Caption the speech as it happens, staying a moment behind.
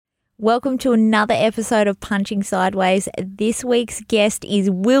Welcome to another episode of Punching Sideways. This week's guest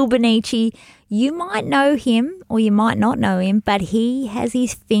is Will Benici. You might know him or you might not know him, but he has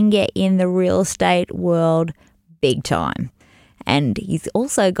his finger in the real estate world big time. And he's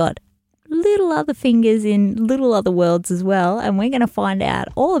also got little other fingers in little other worlds as well. And we're going to find out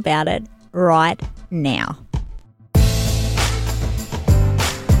all about it right now.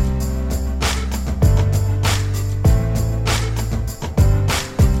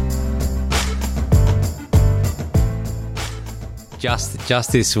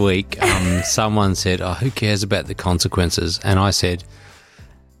 Just this week, someone said, "Oh, who cares about the consequences?" And I said,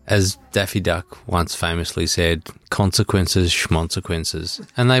 as Daffy Duck once famously said, "Consequences, schmonsequences."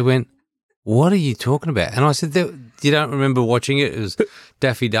 And they went, "What are you talking about?" And I said, "You don't remember watching it? It was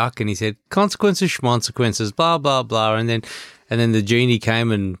Daffy Duck, and he said, consequences, schmonsequences, blah blah blah." And then the genie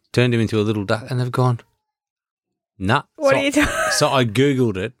came and turned him into a little duck, and they've gone, "Nah." What are you talking? So I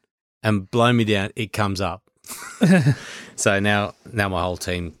googled it, and blow me down, it comes up. So now my whole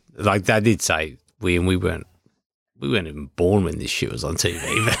team, like they did say, we weren't even born when this shit was on TV.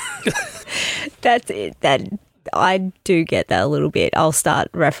 That's it. That I do get that a little bit. I'll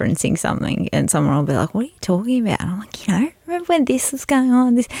start referencing something and someone will be like, "What are you talking about?" And I'm like, remember when this was going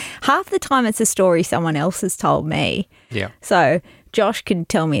on? This half the time it's a story someone else has told me. Yeah. So Josh could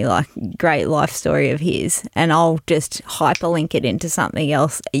tell me like a great life story of his and I'll just hyperlink it into something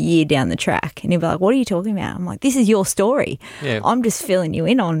else a year down the track. And he'll be like, "What are you talking about?" I'm like, "This is your story. Yeah. I'm just filling you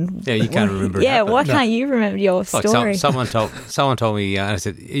in on." Yeah, you can't remember. Yeah, why can't you remember your story? Someone told me, and I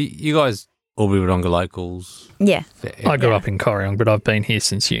said, "You guys Albury Wodonga locals." Yeah. I grew up in Corryong, but I've been here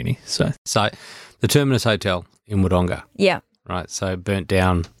since uni. So the Terminus Hotel in Wodonga. Yeah. Right, so burnt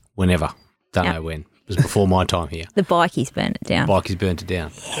down whenever. Don't know when. It was before my time here. The bikies burnt it down. Bikies burnt it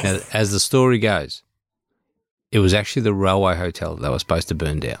down. Yes. Now, as the story goes, it was actually the railway hotel that they were supposed to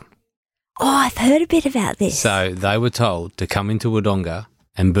burn down. Oh, I've heard a bit about this. So they were told to come into Wodonga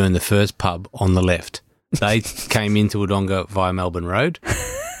and burn the first pub on the left. They came into Wodonga via Melbourne Road.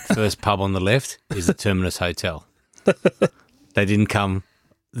 First pub on the left is the Terminus Hotel. They didn't come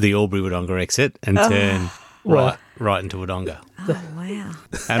the Albury Wodonga exit and turn right into Wodonga. Oh, wow.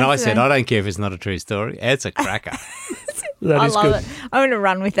 And I said, I don't care if it's not a true story. It's a cracker. That is good. It. I'm going to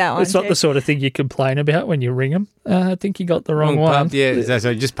run with that one. It's not the sort of thing you complain about when you ring them. I think you got the wrong one. Pub, yeah,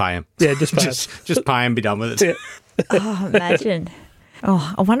 so just pay him. Yeah, just pay him. Just pay him, be done with it. Yeah. Oh, imagine.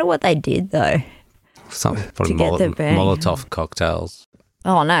 Oh, I wonder what they did, though. Probably Molotov cocktails.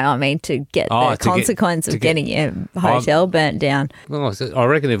 Oh, no, I mean to get the consequence of getting your hotel burnt down. Well, I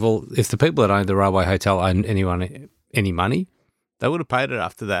reckon if the people that owned the railway hotel owned any money, they would have paid it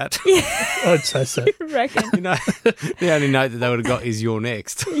after that. Yeah. I'd say so. Reckon. The only note that they would have got is "You're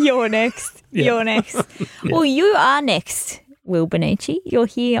next." You're next. Yeah. You're next. Yeah. Well, you are next, Will Benici. You're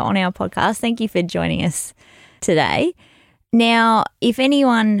here on our podcast. Thank you for joining us today. Now, if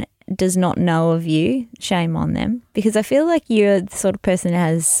anyone does not know of you, shame on them, because I feel like you're the sort of person that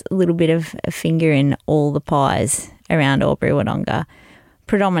has a little bit of a finger in all the pies around Albury Wodonga,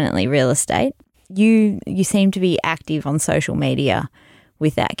 predominantly real estate. You seem to be active on social media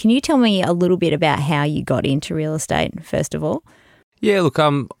with that. Can you tell me a little bit about how you got into real estate, first of all? Yeah, look,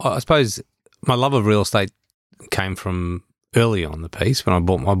 I suppose my love of real estate came from early on the piece when I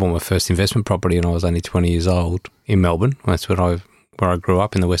bought my first investment property and I was only 20 years old in Melbourne. That's where I grew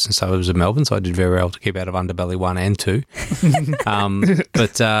up in the western suburbs of Melbourne, so I did very well to keep out of Underbelly 1 and 2.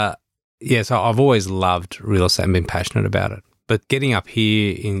 So I've always loved real estate and been passionate about it. But getting up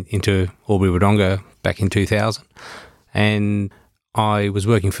here into Albury Wodonga back in 2000, and I was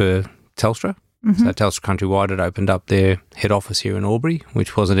working for Telstra. Mm-hmm. So Telstra Countrywide had opened up their head office here in Albury,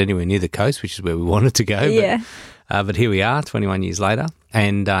 which wasn't anywhere near the coast, which is where we wanted to go. Yeah. But here we are, 21 years later,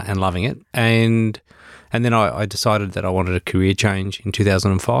 and loving it. And then I decided that I wanted a career change in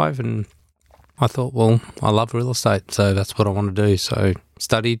 2005, and I thought, well, I love real estate, so that's what I want to do. So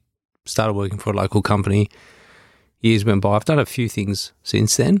started working for a local company. Years went by. I've done a few things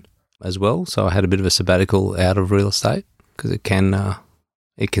since then as well. So I had a bit of a sabbatical out of real estate because it can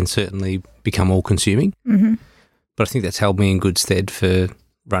certainly become all-consuming. Mm-hmm. But I think that's held me in good stead for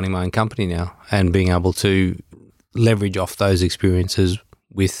running my own company now and being able to leverage off those experiences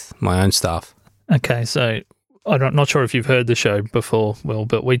with my own staff. Okay, so I'm not sure if you've heard the show before, Will,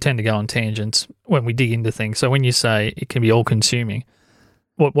 but we tend to go on tangents when we dig into things. So when you say it can be all-consuming,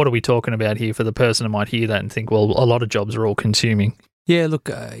 what are we talking about here for the person who might hear that and think, well, a lot of jobs are all-consuming? Yeah, look,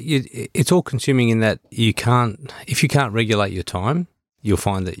 it's all-consuming in that if you can't regulate your time, you'll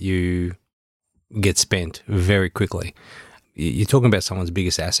find that you get spent very quickly. You're talking about someone's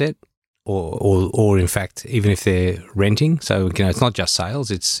biggest asset, or in fact, even if they're renting. So, it's not just sales,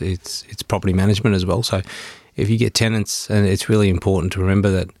 it's property management as well. So if you get tenants, and it's really important to remember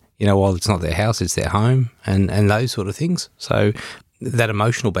that, while it's not their house, it's their home and those sort of things. So that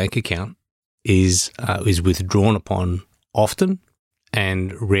emotional bank account is withdrawn upon often,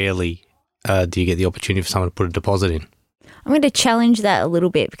 and rarely do you get the opportunity for someone to put a deposit in. I'm going to challenge that a little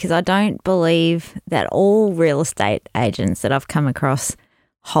bit, because I don't believe that all real estate agents that I've come across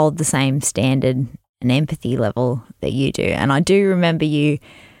hold the same standard and empathy level that you do. And I do remember you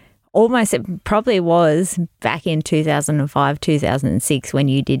almost, it probably was back in 2005, 2006 when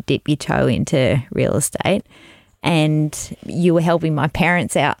you did dip your toe into real estate, and you were helping my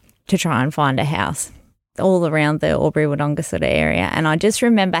parents out to try and find a house all around the Albury-Wodonga sort of area. And I just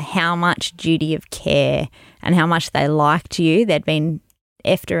remember how much duty of care and how much they liked you. They'd been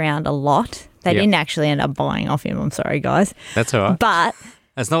effed around a lot. They didn't actually end up buying off him. I'm sorry, guys. That's all right. But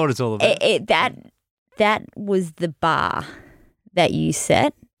that's not what it's all about. That was the bar that you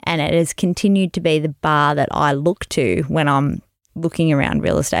set, and it has continued to be the bar that I look to when I'm looking around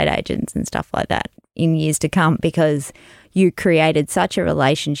real estate agents and stuff like that in years to come, because you created such a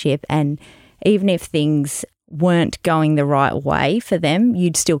relationship, and even if things weren't going the right way for them,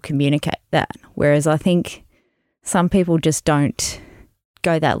 you'd still communicate that. Whereas I think some people just don't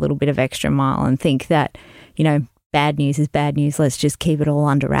go that little bit of extra mile and think that, bad news is bad news. Let's just keep it all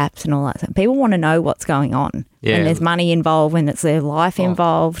under wraps and all that. People want to know what's going on. Yeah. When there's money involved, when it's their life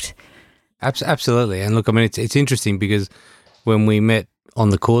involved. Absolutely. And look, I mean, it's interesting because when we met on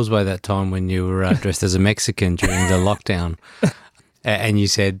the Causeway that time when you were dressed as a Mexican during the lockdown, and you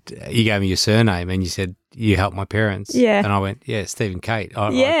gave me your surname and you said, you helped my parents. Yeah. And I went, yeah, Steve and Kate.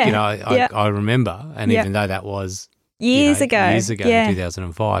 I remember. And even though that was years ago in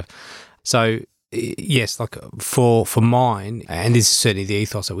 2005. So yes, like for mine, and this is certainly the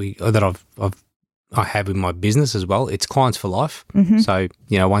ethos that I have in my business as well. It's clients for life. Mm-hmm. So,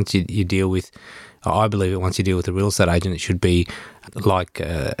 once you deal with, I believe that once you deal with a real estate agent, it should be like,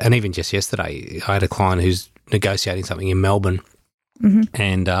 and even just yesterday, I had a client who's negotiating something in Melbourne. Mm-hmm.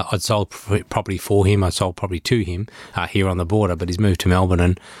 And I'd sold property for him. I sold property to him here on the border, but he's moved to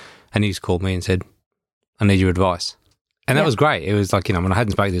Melbourne, and he just called me and said, I need your advice. And that was great. It was like, I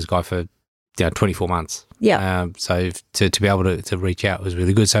hadn't spoken to this guy for 24 months. Yeah. So to be able to reach out was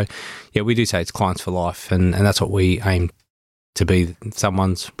really good. So, yeah, we do say it's clients for life, and that's what we aim to be,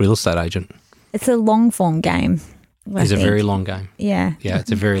 someone's real estate agent. It's a long form game. It's a very long game. Yeah. Yeah,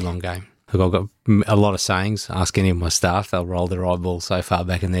 it's a very long game. Look, I've got a lot of sayings. Ask any of my staff, they'll roll their eyeballs so far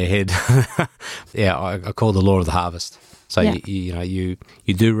back in their head. Yeah, I call the law of the harvest. So, you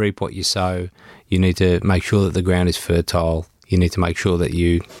do reap what you sow. You need to make sure that the ground is fertile. You need to make sure that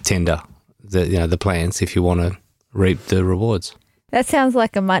you tender the plants if you want to reap the rewards. That sounds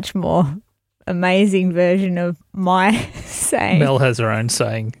like a much more amazing version of my saying. Mel has her own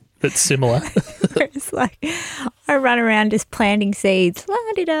saying that's similar. It's like I run around just planting seeds,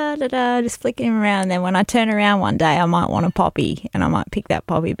 la-di-da-da-da, just flicking them around. And then when I turn around one day, I might want a poppy and I might pick that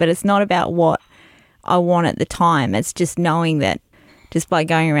poppy. But it's not about what I want at the time. It's just knowing that just by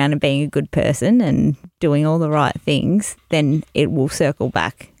going around and being a good person and doing all the right things, then it will circle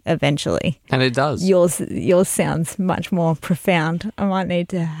back eventually. And it does. Yours sounds much more profound. I might need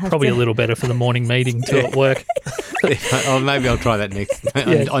to have probably a little better for the morning meeting too at work. Maybe I'll try that next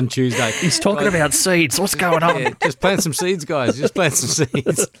on Tuesday. He's talking about seeds. What's going on? Yeah, just plant some seeds, guys. Just plant some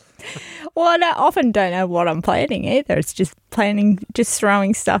seeds. Well, I often don't know what I'm planting either. It's just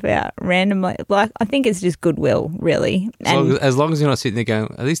throwing stuff out randomly. Like, I think it's just goodwill, really. As long as you're not sitting there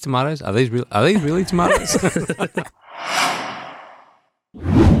going, "Are these tomatoes? Are these really tomatoes?"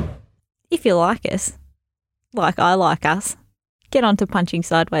 If you like us, like I like us, get onto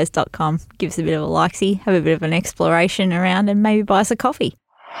punchingsideways.com, give us a bit of a likesy, have a bit of an exploration around, and maybe buy us a coffee.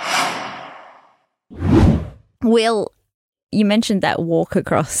 Will, you mentioned that walk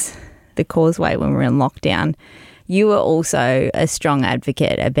across the Causeway when we were in lockdown. You were also a strong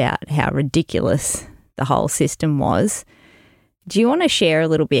advocate about how ridiculous the whole system was. Do you want to share a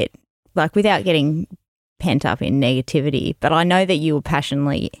little bit, like without getting pent up in negativity, but I know that you were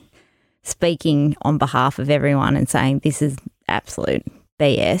passionately speaking on behalf of everyone and saying this is absolute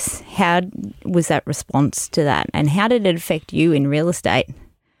BS. How was that response to that, and how did it affect you in real estate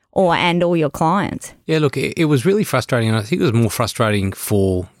and all your clients? Yeah, look, it was really frustrating, and I think it was more frustrating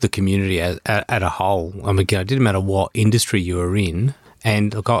for the community at a whole. I mean, it didn't matter what industry you were in.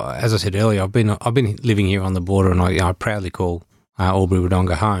 And look, as I said earlier, I've been living here on the border, and I proudly call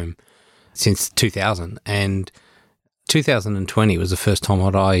Albury-Wodonga home since 2000. And 2020 was the first time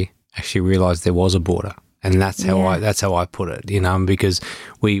I actually realised there was a border. And that's how I put it, because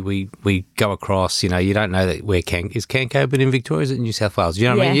we go across, you don't know that is Cancoban in Victoria, is it in New South Wales? You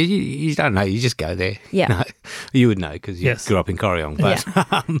know what I mean? You don't know, you just go there. Yeah. You would know because you grew up in Corryong. But,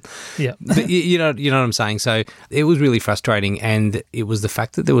 but you know what I'm saying? So it was really frustrating, and it was the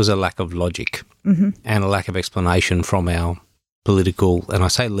fact that there was a lack of logic and a lack of explanation from our political, and I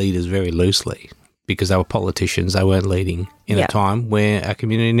say leaders very loosely, because they were politicians, they weren't leading in a time where our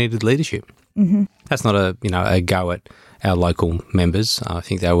community needed leadership. Mm-hmm. That's not a go at our local members. I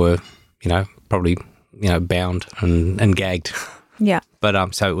think they were, probably, bound and gagged. Yeah.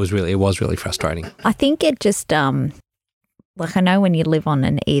 But so it was really frustrating. I think it just I know when you live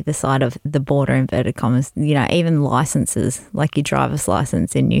on either side of the border, inverted commas, even licenses, like your driver's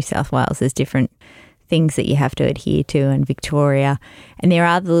license in New South Wales, there's different things that you have to adhere to in Victoria, and there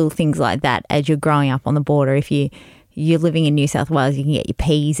are the little things like that as you're growing up on the border. If you're living in New South Wales, you can get your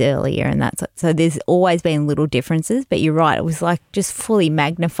P's earlier, and that's so there's always been little differences. But you're right, it was like just fully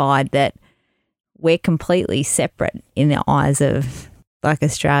magnified that we're completely separate in the eyes of like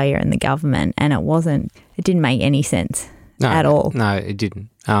Australia and the government, and it didn't make any sense at all. No, it didn't.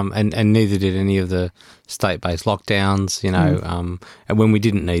 And neither did any of the state-based lockdowns, and when we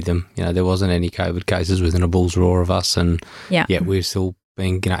didn't need them, there wasn't any COVID cases within a bull's roar of us, and yet we're still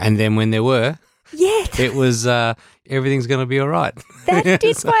being, and then when there were, it was everything's going to be all right. That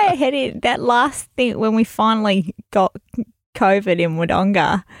did my head in. That last thing when we finally got COVID in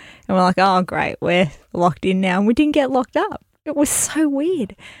Wodonga, and we're like, oh great, we're locked in now, and we didn't get locked up. It was so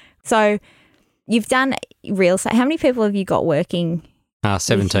weird. So you've done real estate. How many people have you got working?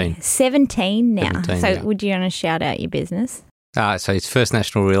 17. 17 now. 17, so would you want to shout out your business? So it's First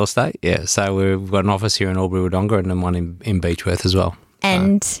National Real Estate. Yeah. So we've got an office here in Albury Wodonga and then one in Beechworth as well.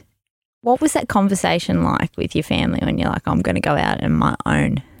 And what was that conversation like with your family when you're like, I'm going to go out on my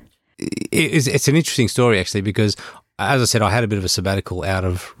own? It's an interesting story actually, because as I said, I had a bit of a sabbatical out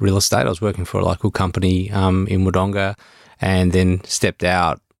of real estate. I was working for a local company in Wodonga, and then stepped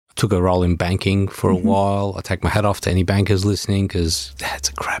out. Took a role in banking for a while. I take my hat off to any bankers listening because that's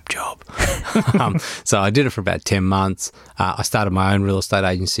a crap job. So I did it for about 10 months. I started my own real estate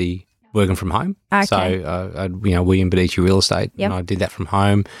agency working from home. Okay. So, William Benici Real Estate, and I did that from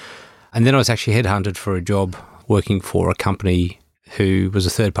home. And then I was actually headhunted for a job working for a company who was a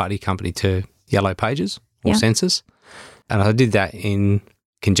third-party company to Yellow Pages or Census. And I did that in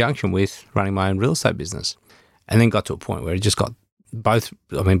conjunction with running my own real estate business. And then got to a point where it just got both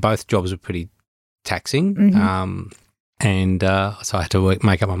jobs were pretty taxing. And so I had to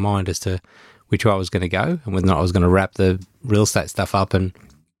make up my mind as to which way I was going to go and whether or not I was going to wrap the real estate stuff up and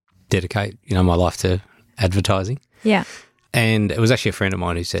dedicate, my life to advertising. Yeah. And it was actually a friend of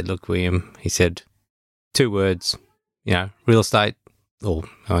mine who said, look, William, he said, 2 words, real estate, or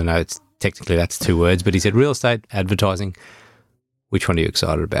I know it's technically that's 2 words, but he said real estate, advertising, which one are you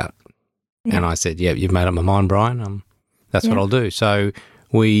excited about? Yeah. And I said, yeah, you've made up my mind, Brian. That's what I'll do. So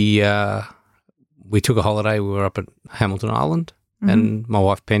we took a holiday. We were up at Hamilton Island, and my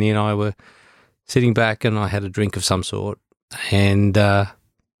wife Penny and I were sitting back, and I had a drink of some sort. And I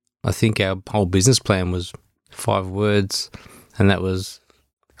think our whole business plan was 5 words, and that was,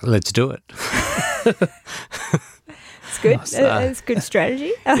 let's do it. It's good. It's good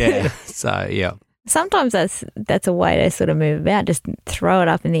strategy. Yeah. So, yeah. Sometimes that's a way to sort of move about. Just throw it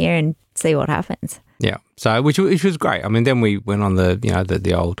up in the air and see what happens. Yeah. So which was great. I mean, then we went on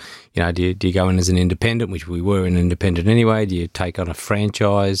the old, do you go in as an independent, which we were an independent anyway? Do you take on a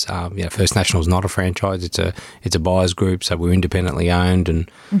franchise? First National is not a franchise. It's a buyers group. So we're independently owned,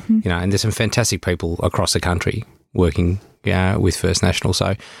 and and there's some fantastic people across the country working with First National.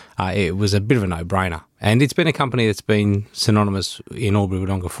 So it was a bit of a no-brainer. And it's been a company that's been synonymous in Albury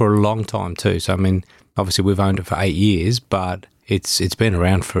Wodonga for a long time too. So, I mean, obviously we've owned it for 8 years, but it's been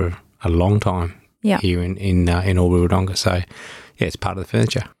around for a long time here in Albury Wodonga. So, yeah, it's part of the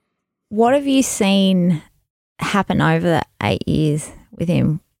furniture. What have you seen happen over the 8 years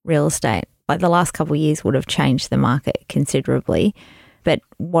within real estate? Like the last couple of years would have changed the market considerably, but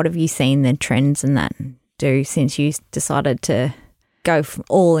what have you seen the trends in that do since you decided to go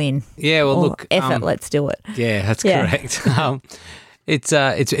all in? Yeah, well, look, effort. Let's do it. Yeah, that's correct.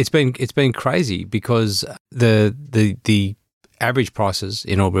 It's been crazy because the average prices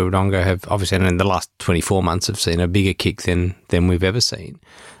in Albury Wodonga have obviously, and in the last 24 months, have seen a bigger kick than we've ever seen.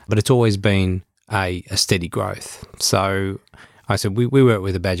 But it's always been a steady growth. So I said we work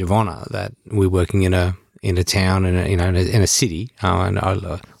with a badge of honour that we're working in a town and in a city. And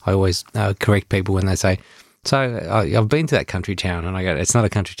I always correct people when they say, so I've been to that country town, and I go, it's not a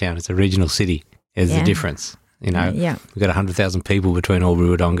country town, it's a regional city. There's a difference. You know, Yeah. we've got 100,000 people between Albury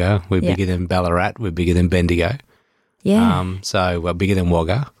and Wodonga. We're Yeah. bigger than Ballarat. We're bigger than Bendigo. Yeah. So we're bigger than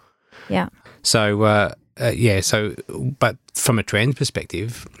Wagga. Yeah. So, but from a trend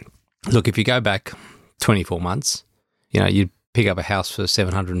perspective, look, if you go back 24 months, you know, you'd pick up a house for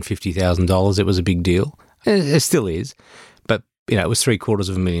 $750,000. It was a big deal. It still is. But, you know, it was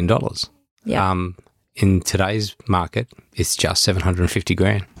 $750,000. Yeah. In today's market, it's just 750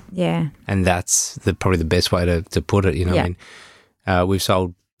 grand. Yeah. And that's probably the best way to put it. You know, Yeah. I mean, we've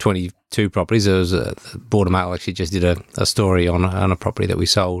sold 22 properties. There was Border Mail actually just did a story on a property that we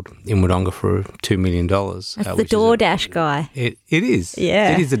sold in Wodonga for $2 million. That's the DoorDash guy. It is.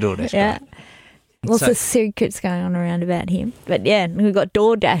 Yeah. It is the DoorDash Yeah. guy. Lots of secrets going on around about him. But yeah, we've got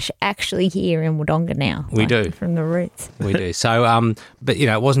DoorDash actually here in Wodonga now. We do. From the roots. We do. So, but, you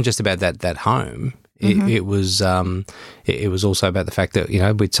know, it wasn't just about that home. It was also about the fact that, you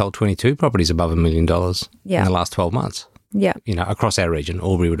know, we'd sold 22 properties above $1 million in the last 12 months. Yeah. You know, across our region,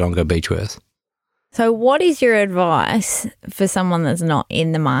 Albury, Wodonga, Beechworth. So what is your advice for someone that's not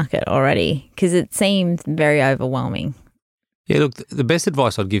in the market already? Because it seems very overwhelming. Yeah, look, the best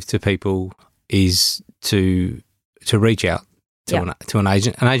advice I'd give to people is to reach out to an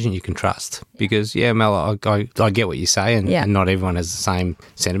agent you can trust. Because, Mel, I get what you say, and not everyone has the same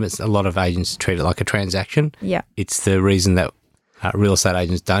sentiments. A lot of agents treat it like a transaction. Yeah. It's the reason that real estate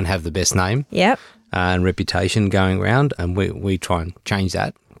agents don't have the best name. Yep. And reputation going around, and we try and change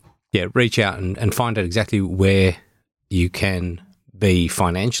that. Yeah, reach out and find out exactly where you can be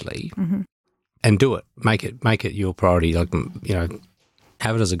financially and do it. Make it your priority. Like, you know,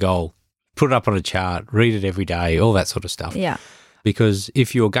 have it as a goal. Put it up on a chart, read it every day, all that sort of stuff. Yeah. Because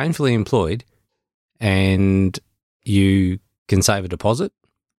if you're gainfully employed and you can save a deposit,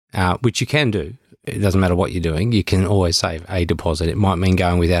 which you can do, it doesn't matter what you're doing, you can always save a deposit. It might mean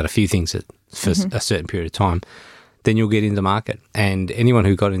going without a few things for a certain period of time. Then you'll get into the market. And anyone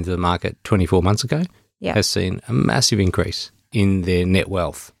who got into the market 24 months ago has seen a massive increase in their net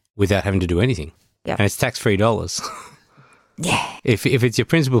wealth without having to do anything. Yep. And it's tax-free dollars. Yeah. If it's your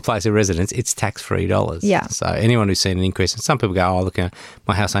principal place of residence, it's tax-free dollars. Yeah. So anyone who's seen an increase, and some people go, oh, look,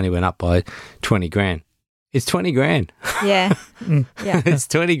 my house only went up by 20 grand. It's 20 grand. Yeah. Yeah. It's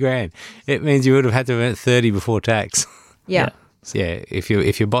 20 grand. It means you would have had to earn 30 before tax. Yeah. So if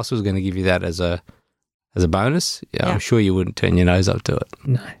your boss was going to give you that as a bonus, I'm sure you wouldn't turn your nose up to it.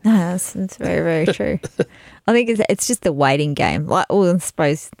 No. No, that's very, very true. I think it's just the waiting game. Like, I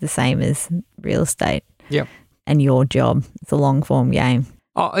suppose the same as real estate. Yep. And your job. It's a long form game.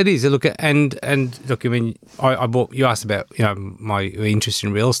 Oh, it is. Look, and look, I mean, I bought. You asked about my interest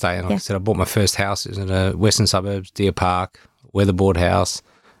in real estate, and like I said, I bought my first house. It was in the western suburbs, Deer Park, weatherboard house.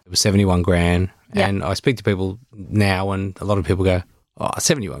 It was 71 grand, and I speak to people now, and a lot of people go, "Oh,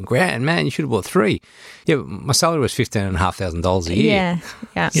 71 grand, man! You should have bought 3." Yeah, but my salary was $15,500 a year. Yeah,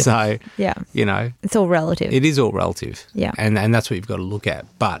 yeah. So you know, it's all relative. It is all relative. Yeah, and that's what you've got to look at.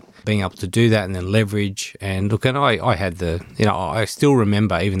 But being able to do that and then leverage and look, and I had I still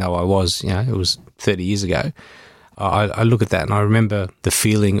remember, even though I was, it was 30 years ago, I look at that and I remember the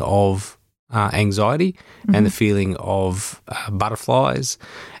feeling of anxiety and the feeling of butterflies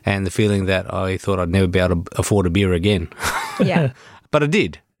and the feeling that I thought I'd never be able to afford a beer again. Yeah. But I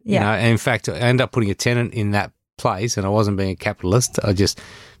did. Yeah. And in fact, I ended up putting a tenant in that place and I wasn't being a capitalist.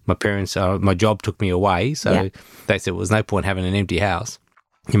 My parents, my job took me away. So they said, well, there's no point having an empty house.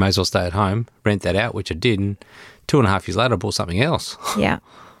 You may as well stay at home, rent that out, which I did. And 2.5 years later, I bought something else. Yeah.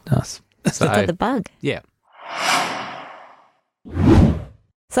 Nice. So, got the bug. Yeah.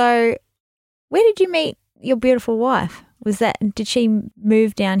 So where did you meet your beautiful wife? Did she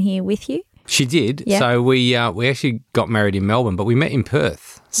move down here with you? She did. Yeah. So we actually got married in Melbourne, but we met in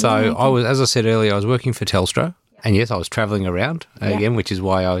Perth. So I was, as I said earlier, I was working for Telstra. And yes, I was travelling around again, which is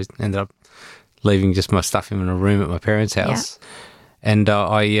why I ended up leaving just my stuff in a room at my parents' house. Yeah. And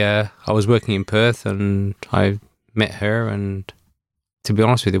I was working in Perth and I met her. And to be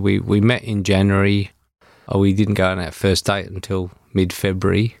honest with you, we met in January. We didn't go on our first date until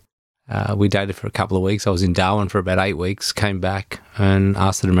mid-February. We dated for a couple of weeks. I was in Darwin for about 8 weeks, came back and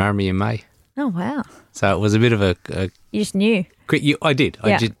asked her to marry me in May. Oh, wow. So it was a bit of a you just knew. I did.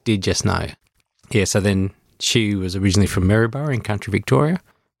 Yeah. I did just know. Yeah, so then she was originally from Maryborough in country Victoria,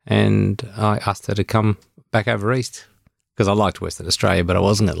 and I asked her to come back over east because I liked Western Australia, but I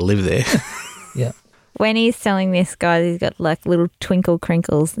wasn't going to live there. Yeah. When he's selling this, guys, he's got like little twinkle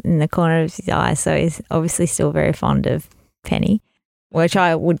crinkles in the corner of his eye, so he's obviously still very fond of Penny, which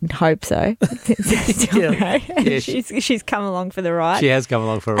I wouldn't hope so. Yeah, she's come along for the ride. She has come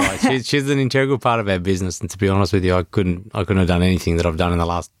along for a ride. She's an integral part of our business, and to be honest with you, I couldn't have done anything that I've done in the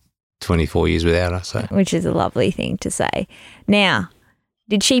last 24 years without her. So which is a lovely thing to say. Now,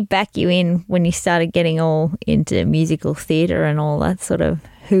 did she back you in when you started getting all into musical theatre and all that sort of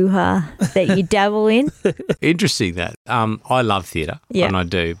hoo-ha that you dabble in? interesting that. I love theatre, Yeah. and I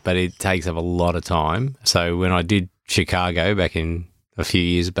do, but it takes up a lot of time. So when I did Chicago back in a few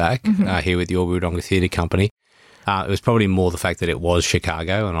years back here with the Albury Wodonga Theatre Company, it was probably more the fact that it was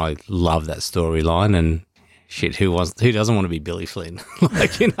Chicago, and I love that storyline. And shit, who doesn't want to be Billy Flynn?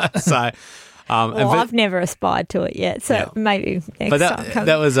 So. I've never aspired to it yet, so maybe next time.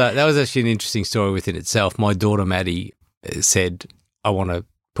 That was actually an interesting story within itself. My daughter Maddie said, "I want to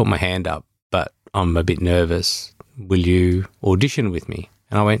put my hand up, but I'm a bit nervous. Will you audition with me?"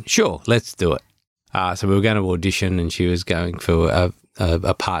 And I went, "Sure, let's do it." So we were going to audition, and she was going for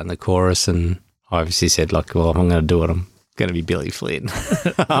a part in the chorus, and I obviously said, "Like, well, if I'm going to do it, I'm going to be Billy Flynn."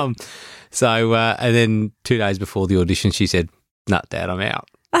 And then 2 days before the audition, she said, "Nut, Dad, I'm out."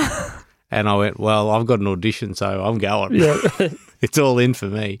 And I went, "Well, I've got an audition, so I'm going." Yeah. It's all in for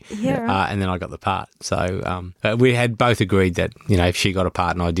me. Yeah, right. And then I got the part. So we had both agreed that, if she got a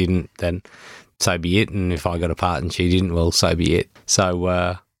part and I didn't, then so be it. And if I got a part and she didn't, well, so be it.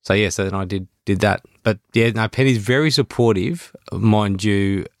 So then I did that. But Penny's very supportive. Mind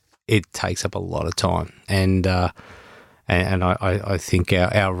you, it takes up a lot of time. And I think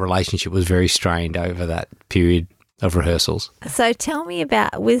our relationship was very strained over that period of rehearsals. So tell me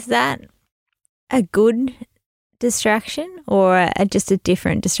was that a good distraction or just a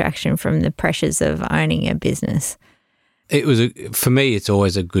different distraction from the pressures of owning a business? It was for me. It's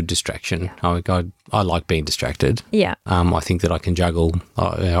always a good distraction. I like being distracted. Yeah. I think that I can juggle.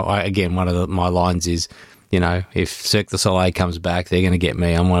 Again, one of my lines is, if Cirque du Soleil comes back, they're going to get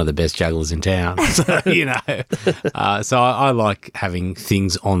me. I'm one of the best jugglers in town. So so I like having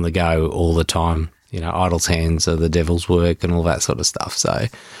things on the go all the time. Idle's hands are the devil's work and all that sort of stuff.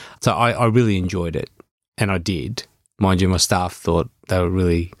 So I really enjoyed it, and I did. Mind you, my staff thought they were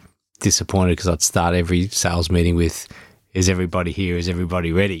really disappointed because I'd start every sales meeting with, "Is everybody here? Is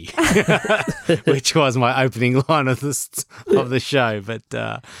everybody ready?" Which was my opening line of the show. But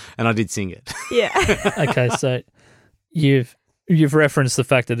and I did sing it. Yeah. Okay, so you've referenced the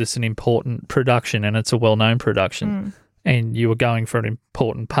fact that it's an important production and it's a well-known production, and you were going for an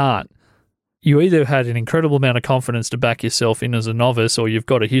important part. You either had an incredible amount of confidence to back yourself in as a novice, or you've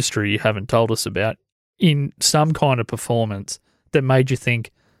got a history you haven't told us about in some kind of performance that made you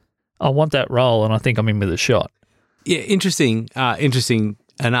think, "I want that role and I think I'm in with a shot." Yeah, interesting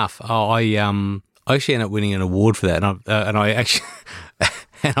enough. I actually ended up winning an award for that, and I actually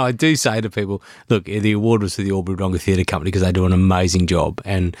and I do say to people, look, the award was for the Albury Wodonga Theatre Company because they do an amazing job,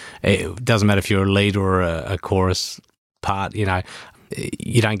 and it doesn't matter if you're a lead or a chorus part.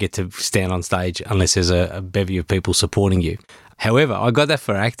 You don't get to stand on stage unless there's a bevy of people supporting you. However, I got that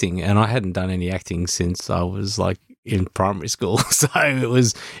for acting, and I hadn't done any acting since I was like in primary school, so it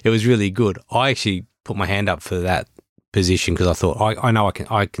was really good. I actually put my hand up for that position because I thought I know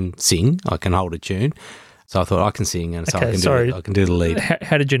I can sing, I can hold a tune, so I thought I can sing, and so I can do the lead.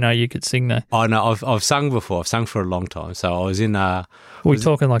 How did you know you could sing though? I know I've sung before. I've sung for a long time, so I was in. Were we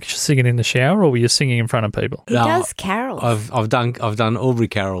talking like singing in the shower, or were you singing in front of people? He does carols. I've done Albury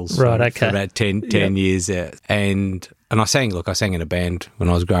carols for about 10 years, and I sang in a band when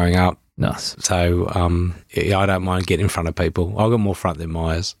I was growing up. Nice. So I don't mind getting in front of people. I've got more front than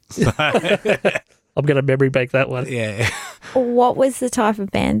Myers. I'm going to memory bank that one. Yeah. What was the type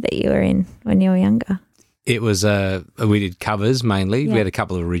of band that you were in when you were younger? It was we did covers mainly. Yeah. We had a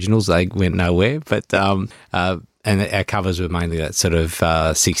couple of originals. They went nowhere, but and our covers were mainly that sort of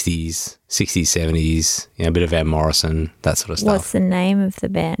 60s, 70s, a bit of Van Morrison, that sort of stuff. What's the name of the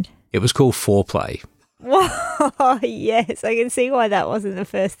band? It was called Foreplay. Whoa, yes, I can see why that wasn't the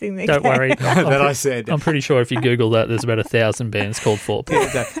first thing that Don't came. worry. I said. I'm pretty sure if you Google that, there's about 1,000 bands called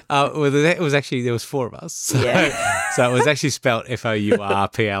Foreplay. Well, it was actually, there was four of us. So, so it was actually spelt Fourplay.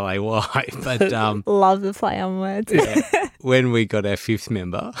 But Love the play on words. when we got our fifth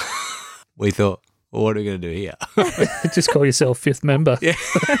member, we thought, well, what are we going to do here? Just call yourself fifth member. Yeah.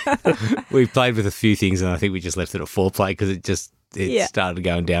 We played with a few things, and I think we just left it at Foreplay because it started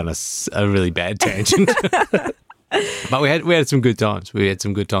going down a really bad tangent. But we had some good times. We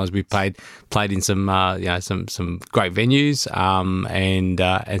played in some some great venues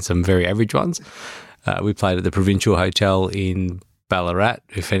and some very average ones. We played at the Provincial Hotel in Ballarat.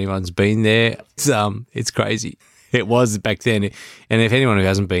 If anyone's been there, it's crazy. It was back then, and if anyone who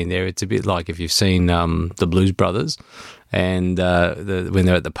hasn't been there, it's a bit like if you've seen the Blues Brothers, and when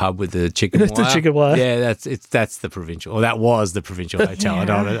they're at the pub with the chicken wire. The chicken wire. Yeah, that's the Provincial, or that was the Provincial Hotel. Yeah.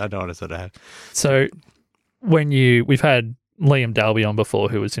 I don't want to sort of have. So we've had Liam Dalby on before,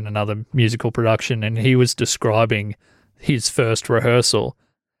 who was in another musical production, and he was describing his first rehearsal.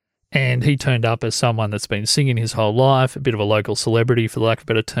 And he turned up as someone that's been singing his whole life, a bit of a local celebrity, for the lack of a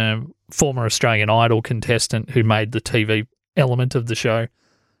better term, former Australian Idol contestant who made the TV element of the show.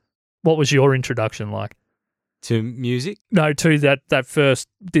 What was your introduction like? To music? No, to that first,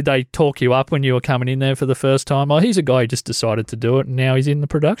 did they talk you up when you were coming in there for the first time? Oh, he's a guy who just decided to do it and now he's in the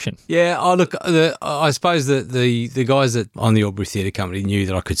production. Yeah, look, I suppose that the guys that on the Albury Theatre Company knew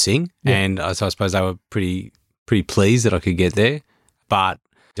that I could sing, and so I suppose they were pretty pleased that I could get there. But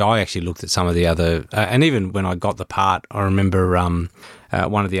I actually looked at some of the other, and even when I got the part, I remember one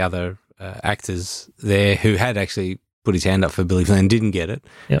of the other actors there who had actually put his hand up for Billy Flynn and didn't get it.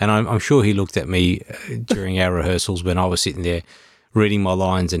 Yep. And I'm sure he looked at me during our rehearsals when I was sitting there reading my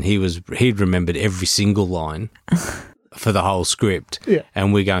lines, and he'd remembered every single line for the whole script. Yeah.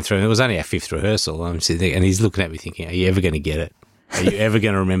 And we're going through, and it was only our fifth rehearsal. I'm sitting there, and he's looking at me thinking, are you ever going to get it? Are you ever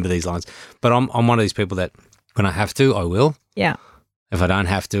going to remember these lines? But I'm one of these people that when I have to, I will. Yeah. If I don't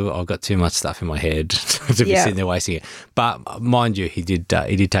have to, I've got too much stuff in my head to be sitting there wasting it. But mind you, he did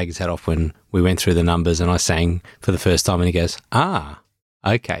take his hat off when we went through the numbers and I sang for the first time, and he goes,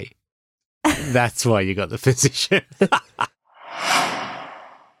 okay, that's why you got the position.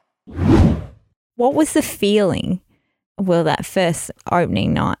 What was the feeling, that first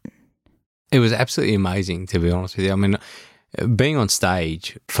opening night? It was absolutely amazing, to be honest with you. I mean, being on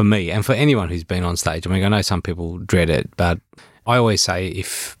stage, for me and for anyone who's been on stage, I mean, I know some people dread it, but I always say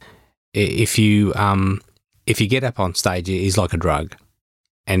if you get up on stage, it is like a drug,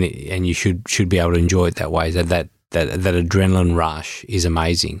 and you should be able to enjoy it that way. That adrenaline rush is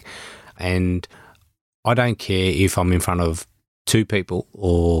amazing, and I don't care if I'm in front of 2 people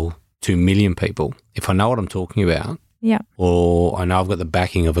or 2 million people. If I know what I'm talking about, or I know I've got the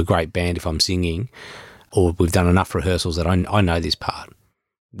backing of a great band if I'm singing, or we've done enough rehearsals that I know this part,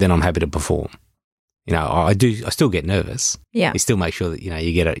 then I'm happy to perform. You know, I still get nervous. Yeah. You still make sure that,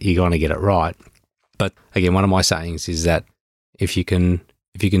 you get it, you're going to get it right. But again, one of my sayings is that if you can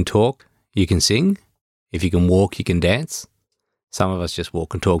talk, you can sing. If you can walk, you can dance. Some of us just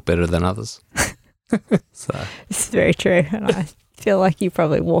walk and talk better than others. So it's very true. And I feel like you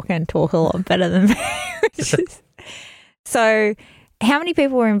probably walk and talk a lot better than me. So how many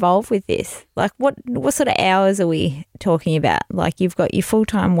people were involved with this? Like what sort of hours are we talking about? Like you've got your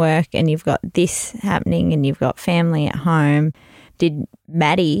full-time work and you've got this happening and you've got family at home. Did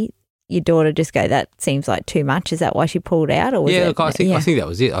Maddie, your daughter, just go, that seems like too much? Is that why she pulled out? Or was look, I think that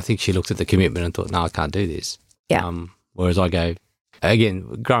was it. I think she looked at the commitment and thought, no, I can't do this. Yeah. Whereas I go,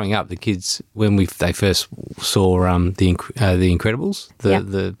 again, growing up, the kids, when they first saw the Incredibles,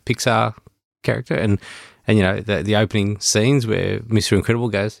 the Pixar character, and the opening scenes where Mr. Incredible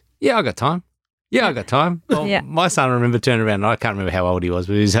goes, yeah, I got time. Yeah, I got time. Well, my son, I remember, turned around, and I can't remember how old he was,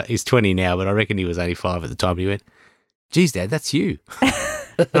 but he's 20 now, but I reckon he was 85 at the time. And he went, geez, Dad, that's you.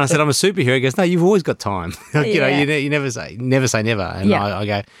 And I said, I'm a superhero. He goes, no, you've always got time. You never say never. And I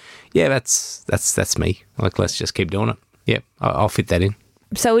go, yeah, that's me. Like, let's just keep doing it. Yeah, I'll fit that in.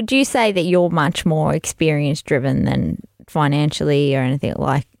 So would you say that you're much more experience driven than financially or anything?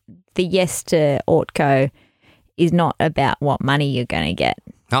 Like the yes to Ortco is not about what money you're going to get.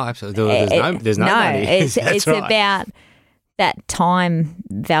 No, absolutely. There's no money. It's right. About that time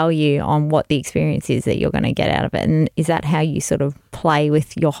value on what the experience is that you're going to get out of it. And is that how you sort of play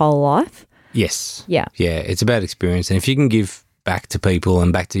with your whole life? Yes. Yeah. Yeah, it's about experience. And if you can give back to people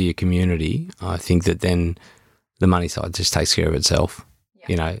and back to your community, I think that then the money side just takes care of itself.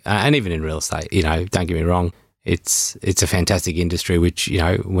 Yeah. And even in real estate, don't get me wrong, it's a fantastic industry which,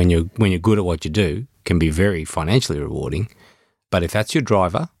 when you're good at what you do, can be very financially rewarding. But if that's your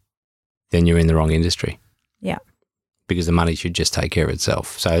driver, then you're in the wrong industry. Yeah. Because the money should just take care of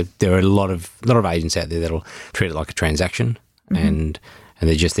itself. So there are a lot of agents out there that'll treat it like a transaction, and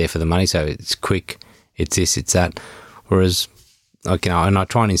they're just there for the money. So it's quick, it's this, it's that. Whereas, and I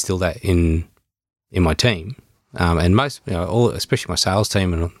try and instill that in my team, and most, especially my sales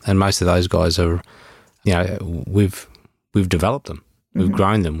team, and most of those guys are, we've developed them, we've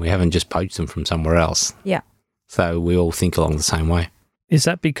grown them. We haven't just poached them from somewhere else. Yeah. So we all think along the same way. Is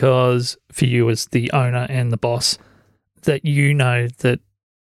that because for you as the owner and the boss, that you know that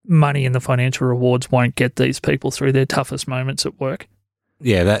money and the financial rewards won't get these people through their toughest moments at work?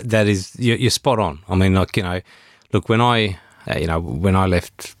 Yeah, that is, you're spot on. I mean, look, when I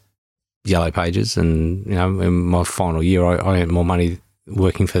left Yellow Pages and, in my final year, I earned more money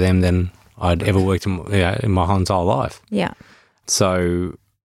working for them than I'd ever worked in my whole entire life. Yeah. So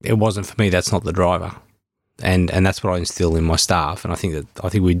it wasn't for me. That's not the driver. And that's what I instill in my staff. And I think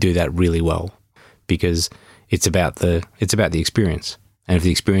we do that really well, because it's about the experience. And if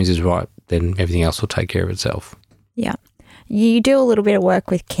the experience is right, then everything else will take care of itself. Yeah. You do a little bit of work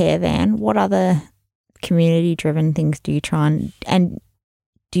with Carevan. What other community-driven things do you try and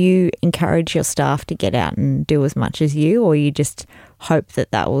do you encourage your staff to get out and do as much as you, or you just hope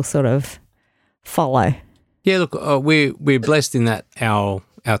that will sort of follow? Yeah, look, we're blessed in that our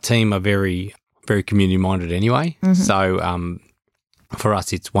team are very, very community-minded anyway. Mm-hmm. So for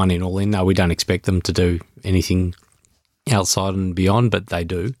us, it's one in, all in. No, we don't expect them to do anything outside and beyond, but they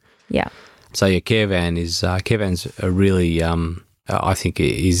do. Yeah. So yeah, Carevan's a really, I think,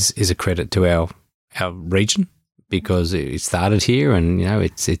 is a credit to our region, because it started here, and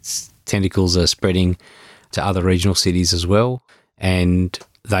its tentacles are spreading to other regional cities as well, and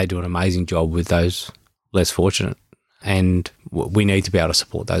they do an amazing job with those less fortunate, and we need to be able to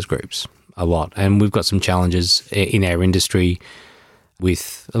support those groups a lot. And we've got some challenges in our industry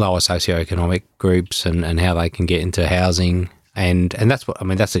with lower socioeconomic groups and how they can get into housing, and that's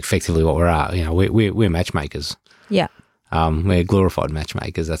that's effectively what we're at. We're matchmakers. Yeah. We're glorified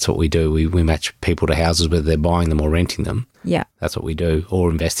matchmakers. That's what we do. We match people to houses, whether they're buying them or renting them. Yeah. That's what we do, or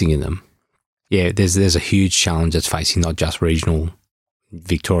investing in them. Yeah, there's a huge challenge that's facing not just regional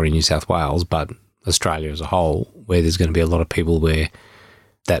Victoria, New South Wales, but Australia as a whole, where there's going to be a lot of people where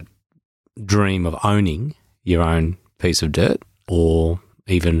that dream of owning your own piece of dirt or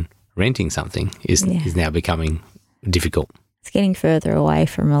even renting something is now becoming difficult. It's getting further away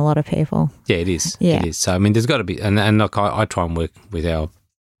from a lot of people. Yeah, it is. Yeah. It is. So, there's got to be, and like I try and work with our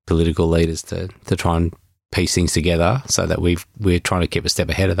political leaders to try and piece things together so that we're trying to keep a step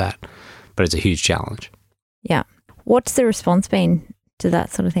ahead of that. But it's a huge challenge. Yeah. What's the response been to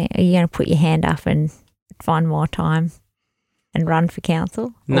that sort of thing? Are you going to put your hand up and find more time and run for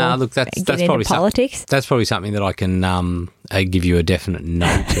council? No, look, that's probably politics. That's probably something that I can give you a definite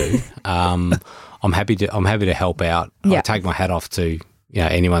no to. I'm happy to help out. Yeah. I take my hat off to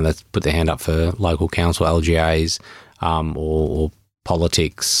anyone that's put their hand up for local council, LGAs, or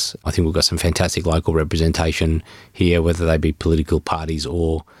politics. I think we've got some fantastic local representation here, whether they be political parties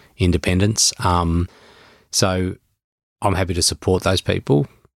or independents. So I'm happy to support those people.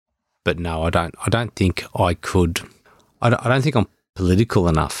 But no, I don't think I could. I don't think I'm political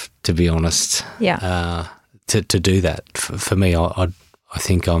enough, to be honest. Yeah. To do that. For me, I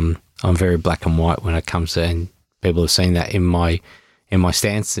think I'm very black and white when it comes to, and people have seen that in my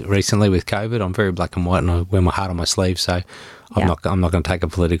stance recently with COVID. I'm very black and white, and I wear my heart on my sleeve. So I'm not going to take a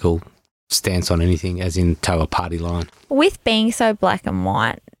political stance on anything, as in toe a party line. With being so black and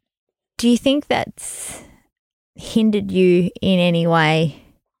white, do you think that's hindered you in any way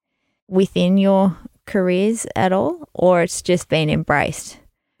within your careers at all, or it's just been embraced?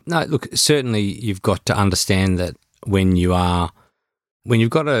 No, look, certainly you've got to understand that when you've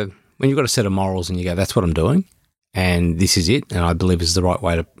got a set of morals and you go, that's what I'm doing and this is it, and I believe is the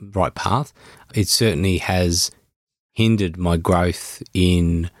right path, it certainly has hindered my growth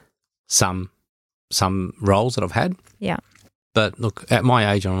in some roles that I've had. Yeah. But look, at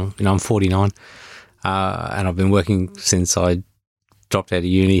my age, I'm 49, and I've been working since I dropped out of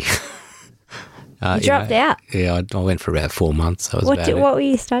uni. You dropped out? Yeah, I went for about 4 months. What were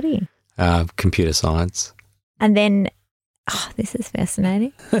you studying? Computer science. And then, this is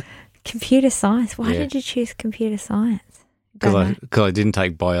fascinating. Computer science. Why did you choose computer science? Because I didn't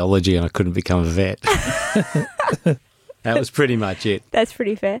take biology and I couldn't become a vet. That was pretty much it. That's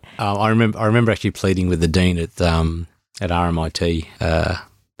pretty fair. I remember actually pleading with the dean at RMIT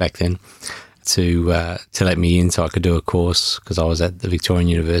back then to let me in so I could do a course, because I was at the Victorian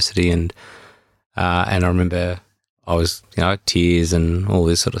University, and I remember I was tears and all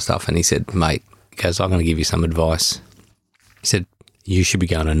this sort of stuff, and he said, "Mate," he goes, "I'm going to give you some advice." He said, "You should be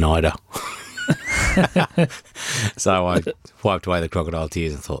going to NIDA." So I wiped away the crocodile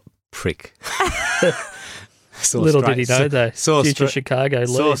tears and thought, prick. Little did he know, though. Future Chicago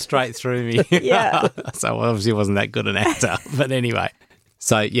saw straight through me. Yeah. So obviously wasn't that good an actor. But anyway,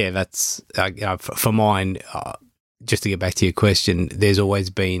 so yeah, that's for mine. Just to get back to your question, there's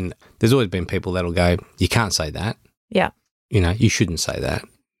always been people that'll go, "You can't say that." Yeah. You shouldn't say that.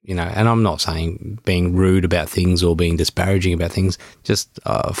 And I'm not saying being rude about things or being disparaging about things. Just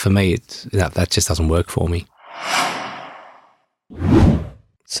for me, that just doesn't work for me.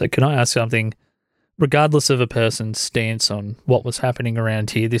 So can I ask something? Regardless of a person's stance on what was happening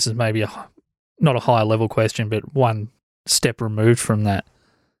around here, this is maybe not a high level question, but one step removed from that.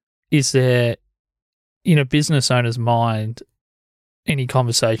 Is there, in a business owner's mind, any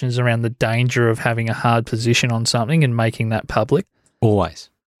conversations around the danger of having a hard position on something and making that public? Always.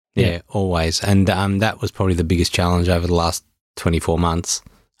 Yeah, always. And that was probably the biggest challenge over the last 24 months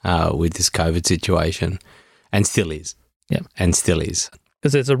with this COVID situation. and still is. Yeah. And still is.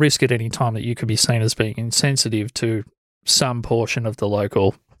 Because there's a risk at any time that you could be seen as being insensitive to some portion of the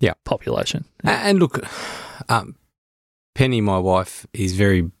local population. And look, Penny, my wife, is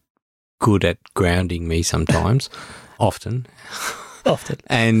very good at grounding me sometimes, often.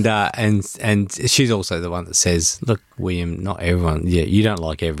 And she's also the one that says, look, William, not everyone, you don't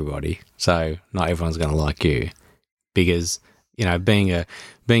like everybody, so not everyone's going to like you, because, you know, being a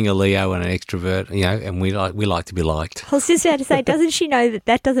Leo and an extrovert, you know, and we like to be liked. I was just about to say, doesn't she know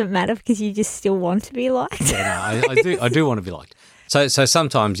that doesn't matter because you just still want to be liked? Yeah, no, I do want to be liked. So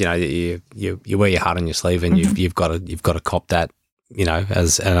sometimes, you know, you wear your heart on your sleeve, and you've got to cop that, you know,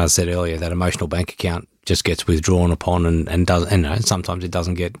 as I said earlier, that emotional bank account just gets withdrawn upon and does, and, you know, sometimes it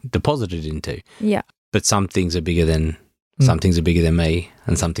doesn't get deposited into. Yeah. But some things are bigger than some things are bigger than me,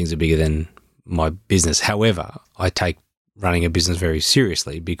 and some things are bigger than my business. However, I take running a business very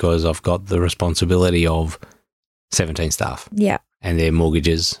seriously because I've got the responsibility of 17 staff. Yeah. And their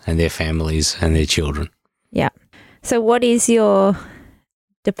mortgages and their families and their children. Yeah. So what is your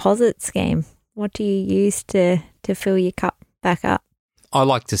deposit scheme? What do you use to fill your cup back up? I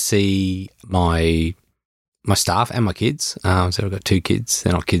like to see my staff and my kids. So I've got 2 kids.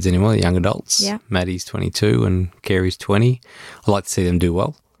 They're not kids anymore. They're young adults. Yeah. Maddie's 22 and Carrie's 20. I like to see them do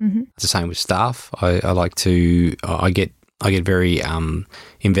well. Mm-hmm. It's the same with staff. I like to. I get very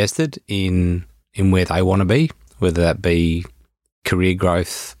invested in where they want to be, whether that be career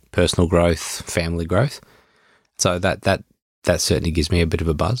growth, personal growth, family growth. So that certainly gives me a bit of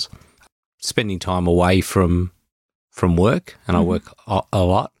a buzz. Spending time away from work, and I work a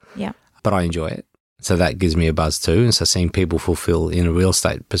lot. Yeah. But I enjoy it. So that gives me a buzz too. And so seeing people fulfill in a real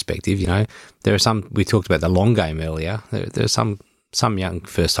estate perspective, you know, there are some, we talked about the long game earlier. There are some young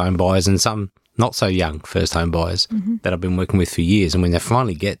first home buyers and some not so young first home buyers that I've been working with for years. And when they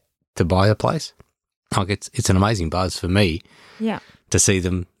finally get to buy a place, like it's an amazing buzz for me to see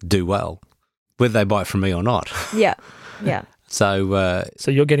them do well, whether they buy it from me or not. Yeah. Yeah. So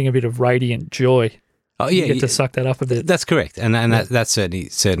you're getting a bit of radiant joy. Oh yeah, you get to suck that up a bit. That's correct, and that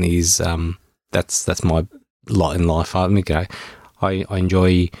certainly is. That's my lot in life. I mean, you know, I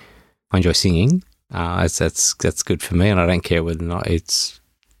enjoy singing. That's good for me, and I don't care whether or not it's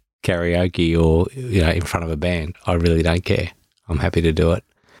karaoke or, you know, in front of a band. I really don't care. I'm happy to do it.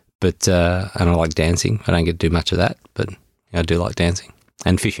 But and I like dancing. I don't get to do much of that, but I do like dancing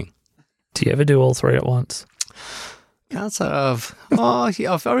and fishing. Do you ever do all 3 at once? Can't say I've. I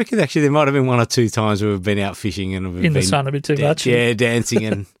reckon actually there might have been 1 or 2 times where we've been out fishing and we've in the been sun a bit too much. Yeah,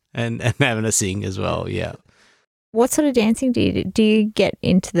 dancing and having a sing as well. Yeah. What sort of dancing do you do? Do you get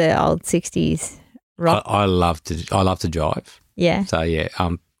into the old 60s rock? I love to drive. Yeah. So yeah,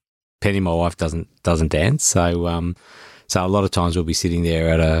 Penny, my wife, doesn't dance. So a lot of times we'll be sitting there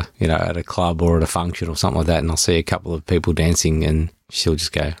at a club or at a function or something like that, and I'll see a couple of people dancing, and she'll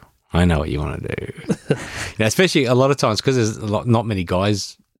just go, I know what you want to do. You know, especially a lot of times because there's not many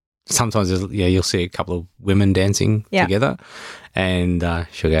guys. Sometimes you'll see a couple of women dancing together, and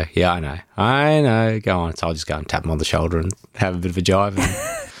she'll go, yeah, I know, go on. So I'll just go and tap them on the shoulder and have a bit of a jive,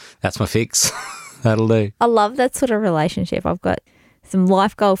 and that's my fix. That'll do. I love that sort of relationship. I've got some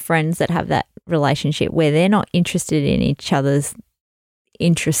life goal friends that have that relationship where they're not interested in each other's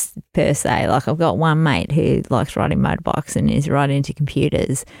interests per se. Like I've got one mate who likes riding motorbikes and is right into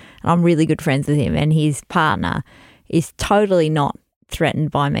computers, and I'm really good friends with him, and his partner is totally not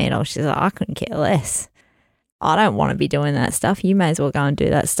threatened by me at all. She's like, I couldn't care less. I don't want to be doing that stuff. You may as well go and do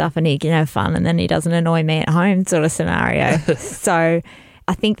that stuff and he can have fun, and then he doesn't annoy me at home sort of scenario. So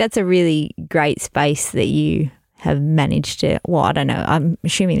I think that's a really great space that you have managed to, well, I don't know, I'm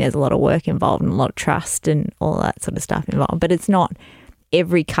assuming there's a lot of work involved and a lot of trust and all that sort of stuff involved, but it's not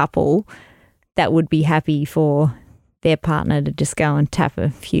every couple that would be happy for their partner to just go and tap a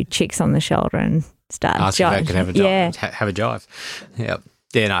few chicks on the shoulder and start ask if they can have a jive. Have a jive. Yeah.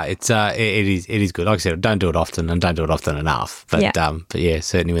 Yeah, no, it is good. Like I said, don't do it often and don't do it often enough. But yeah,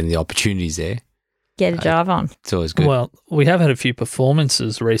 certainly when the opportunity's there, get a jive on. It's always good. Well, we have had a few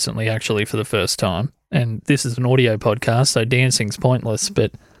performances recently, actually, for the first time. And this is an audio podcast, so dancing's pointless.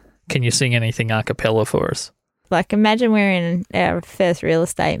 But can you sing anything a cappella for us? Like, imagine we're in our first real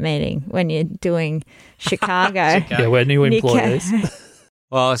estate meeting when you're doing Chicago. Yeah, we're new employees.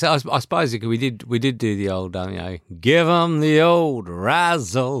 Well, I suppose we did do the old, give 'em the old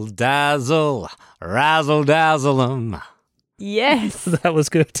razzle dazzle 'em. Yes. That was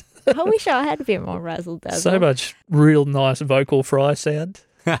good. I wish I had a bit more razzle dazzle. So much real nice vocal fry sound.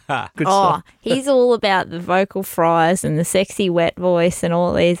 Good Oh, stuff. he's all about the vocal fries and the sexy wet voice and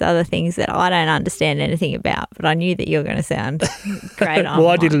all these other things that I don't understand anything about. But I knew that you're going to sound great on. Well,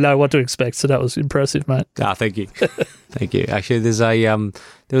 I one. didn't know what to expect, so that was impressive, mate. Thank you. Thank you. Actually, there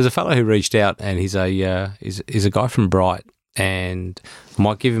was a fellow who reached out, and he's a guy from Bright, and I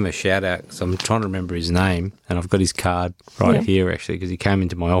might give him a shout out because I'm trying to remember his name, and I've got his card right here actually because he came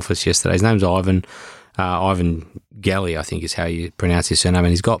into my office yesterday. His name's Ivan. Ivan Galley, I think is how you pronounce his surname,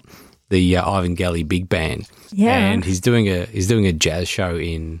 and he's got the Ivan Galley Big Band. Yeah. And he's doing a jazz show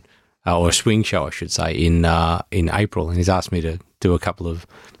or a swing show, I should say, in April, and he's asked me to do a couple of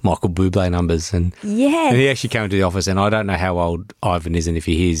Michael Bublé numbers, and he actually came to the office, and I don't know how old Ivan is, and if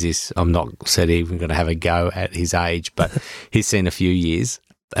he hears this, I'm not said even going to have a go at his age, but he's seen a few years,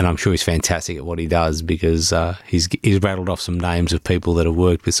 and I'm sure he's fantastic at what he does because he's rattled off some names of people that have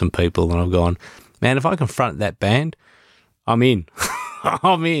worked with some people, and I've gone, man, if I can front that band, I'm in.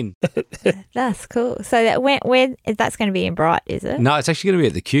 I'm in. That's cool. So that where that's going to be in Bright, is it? No, it's actually going to be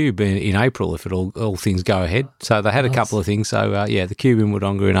at the Cube in April if all things go ahead. So they had a couple of things. So the Cube in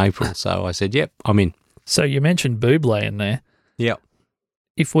Wodonga in April. So I said, yep, I'm in. So you mentioned Bublé in there. Yep.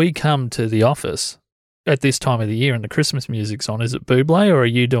 If we come to the office at this time of the year and the Christmas music's on, is it Bublé or are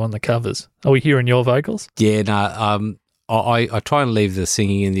you doing the covers? Are we hearing your vocals? Yeah, no. I try and leave the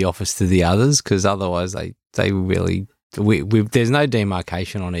singing in the office to the others because otherwise they really. There's no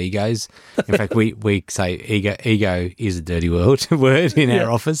demarcation on egos. In fact, we say ego is a dirty word in our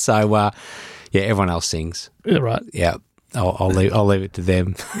office. So everyone else sings. Yeah, right. Yeah, I'll leave it to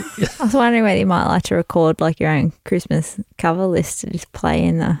them. I was wondering whether you might like to record like your own Christmas cover list to just play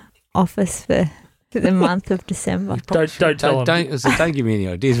in the office for the month of December. Don't tell them. Don't give me any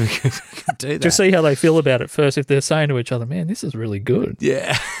ideas. We can do that. Just see how they feel about it first. If they're saying to each other, man, this is really good.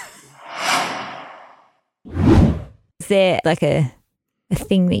 Yeah. Is there like a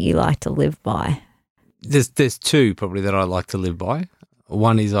thing that you like to live by? There's two probably that I like to live by.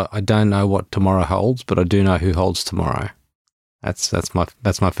 One is I don't know what tomorrow holds, but I do know who holds tomorrow. That's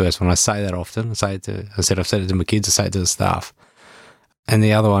my first one. I say that often. I've said it to my kids. I say it to the staff. And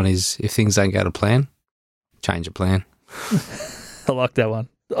the other one is if things don't go to plan, change a plan. I like that one.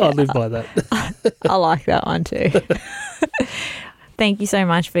 I live by that. I like that one too. Thank you so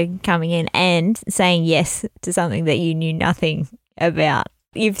much for coming in and saying yes to something that you knew nothing about.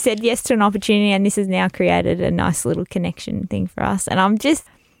 You've said yes to an opportunity and this has now created a nice little connection thing for us. And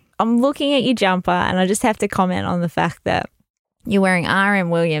I'm looking at your jumper and I just have to comment on the fact that you're wearing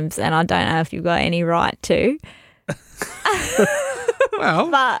RM Williams and I don't know if you've got any right to. Well,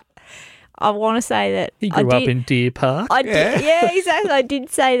 but I want to say that He grew up in Deer Park. I did, yeah, exactly. I did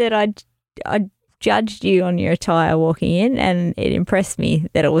say that I judged you on your attire walking in, and it impressed me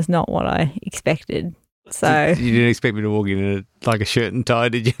that it was not what I expected. So you didn't expect me to walk in like a shirt and tie,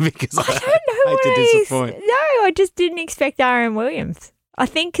 did you? Because I don't know. hate to disappoint. No, I just didn't expect RM Williams. I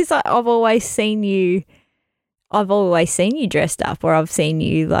think because I've always seen you dressed up, or I've seen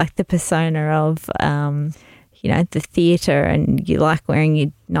you like the persona of the theatre, and you like wearing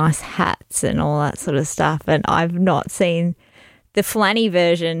your nice hats and all that sort of stuff. And I've not seen the flanny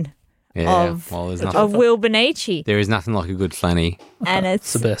version of Will Benici. There is nothing like a good flanny. And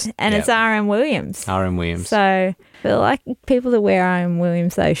it's the best. And it's RM Williams. RM Williams. So I feel like people that wear RM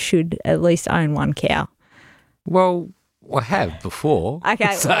Williams, though, should at least own one cow. Well, I have before.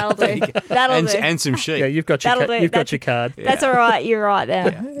 Okay, So that'll do. there you go. That'll do. And some sheep. Yeah, you've got your got your card. That's all right. You're right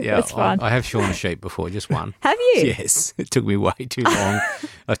there. Yeah, That's fine. I have shorn a sheep before, just one. Have you? Yes, it took me way too long.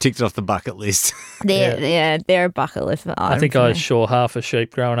 I ticked it off the bucket list. They're a bucket list. I think I shore half a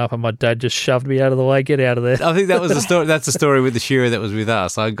sheep growing up, and my dad just shoved me out of the way. Get out of there. I think that was the story. That's the story with the shearer that was with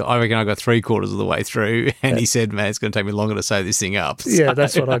us. I reckon I got 3/4 of the way through, and he said, "Man, it's going to take me longer to sew this thing up." Yeah,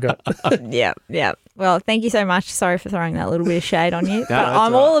 that's what I got. Yeah. Well, thank you so much. Sorry for throwing that little bit of shade on you, but that's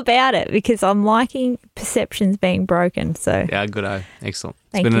I'm all right. all about it because I'm liking perceptions being broken. So Yeah, good. Excellent.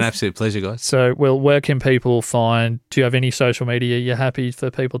 It's Thank been you. an absolute pleasure, guys. So, well, where can people find? Do you have any social media you're happy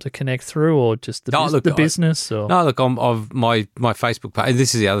for people to connect through, or just the business? Or? No, look, of my Facebook page.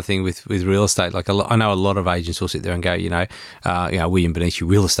 This is the other thing with real estate. Like I know a lot of agents will sit there and go, William Benici,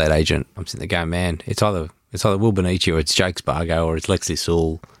 real estate agent. I'm sitting there going, man, it's either Will Benici or it's Jake Spargo or it's Lexi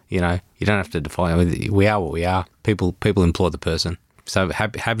Sewell. You don't have to define. I mean, we are what we are. People employ the person. So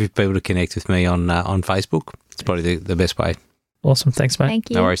happy for people to connect with me on Facebook. It's probably the best way. Awesome. Thanks, mate. thank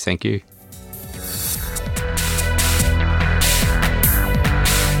you. No worries. Thank you.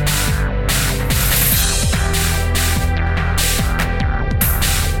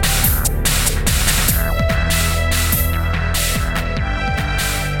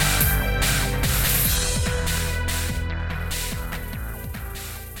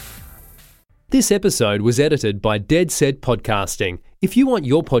 This episode was edited by Dead Set Podcasting. If you want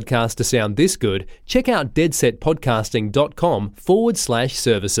your podcast to sound this good, check out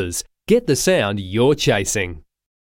deadsetpodcasting.com/services. Get the sound you're chasing.